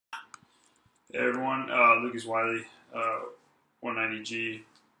Hey everyone, Lucas Wiley, 190G.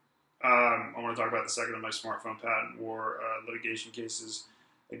 I want to talk about the second of my smartphone patent war litigation cases.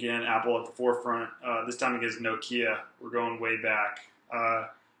 Again, Apple at the forefront. This time against Nokia. We're going way back. For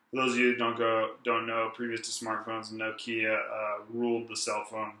those of you who don't know, previous to smartphones, Nokia ruled the cell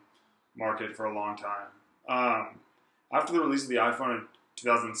phone market for a long time. After the release of the iPhone in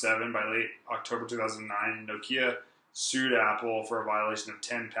 2007, by late October 2009, Nokia sued Apple for a violation of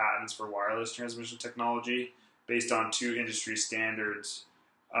 10 patents for wireless transmission technology based on two industry standards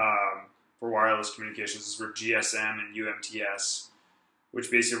for wireless communications. These were GSM and UMTS, which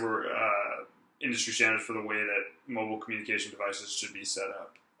basically were industry standards for the way that mobile communication devices should be set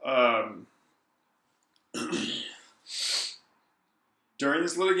up. During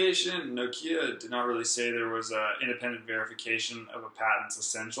this litigation, Nokia did not really say there was independent verification of a patent's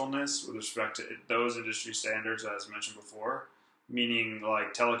essentialness with respect to those industry standards, as mentioned before, meaning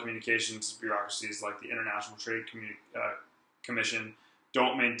like telecommunications bureaucracies like the International Trade Commission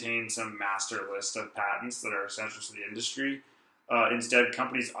don't maintain some master list of patents that are essential to the industry. Instead,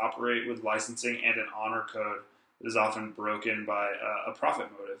 companies operate with licensing and an honor code that is often broken by a profit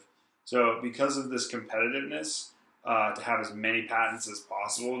motive. So because of this competitiveness, to have as many patents as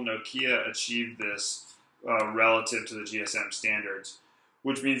possible, Nokia achieved this relative to the GSM standards,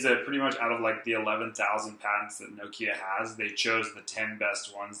 which means that pretty much out of like the 11,000 patents that Nokia has, they chose the 10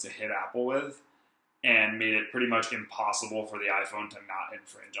 best ones to hit Apple with and made it pretty much impossible for the iPhone to not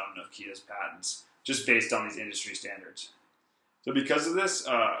infringe on Nokia's patents, just based on these industry standards. So because of this,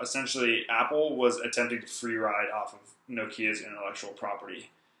 essentially Apple was attempting to free ride off of Nokia's intellectual property,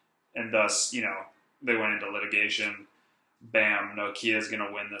 and thus, they went into litigation. Bam, Nokia's going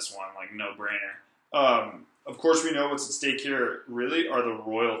to win this one, like no brainer. Of course, we know what's at stake here really are the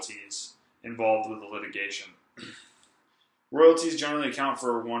royalties involved with the litigation. Royalties generally account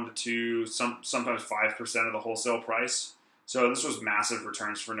for 1 to 2, sometimes 5% of the wholesale price. So this was massive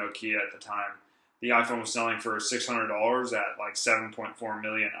returns for Nokia at the time. The iPhone was selling for $600 at like 7.4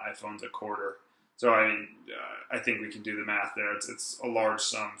 million iPhones a quarter. So I think we can do the math there. It's a large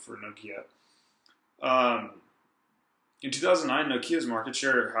sum for Nokia. In 2009, Nokia's market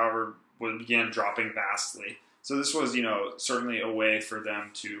share, however, began dropping vastly. So this was, certainly a way for them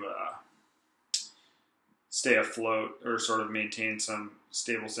to stay afloat or sort of maintain some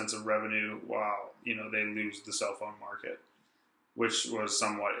stable sense of revenue while, they lose the cell phone market, which was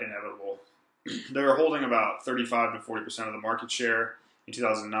somewhat inevitable. They were holding about 35 to 40% of the market share in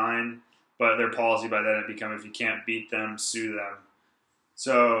 2009, but their policy by then had become, if you can't beat them, sue them.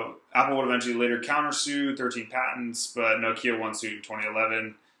 So Apple would eventually later countersue 13 patents, but Nokia won suit in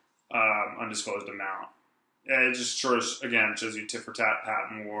 2011, undisclosed amount. It just shows you tit for tat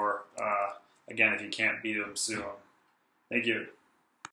patent war. Again, if you can't beat them, sue them. Thank you.